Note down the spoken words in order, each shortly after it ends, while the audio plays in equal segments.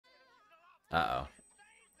Uh-oh.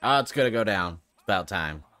 Oh, it's gonna go down. It's about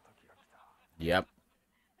time. Yep.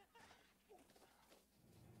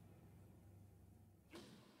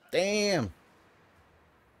 Damn.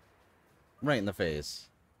 Right in the face.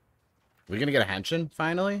 We gonna get a Henshin,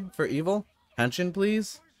 finally, for evil? Henshin,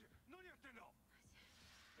 please?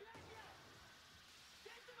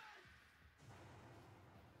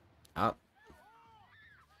 Oh.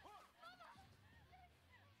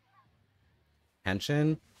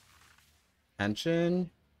 Henshin? Henshin?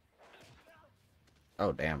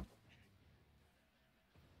 Oh, damn.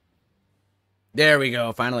 There we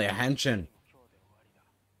go, finally a Henshin.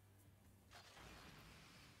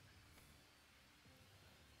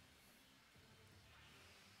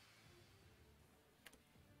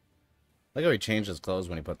 Look how he changed his clothes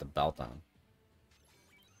when he put the belt on.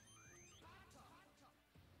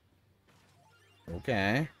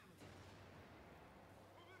 Okay.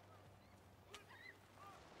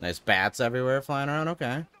 Nice bats everywhere flying around.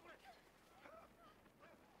 Okay.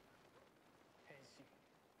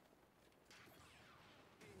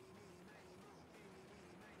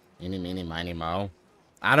 Eeny, meeny, miny, mo.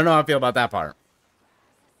 I don't know how I feel about that part.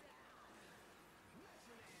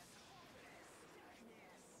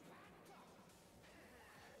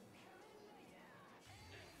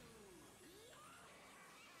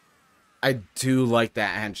 I do like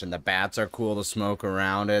that Henshin. The bats are cool to smoke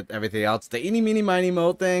around it. Everything else. The eeny, meeny, miny,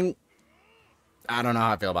 mo thing. I don't know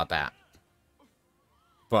how I feel about that.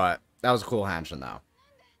 But that was a cool Henshin, though.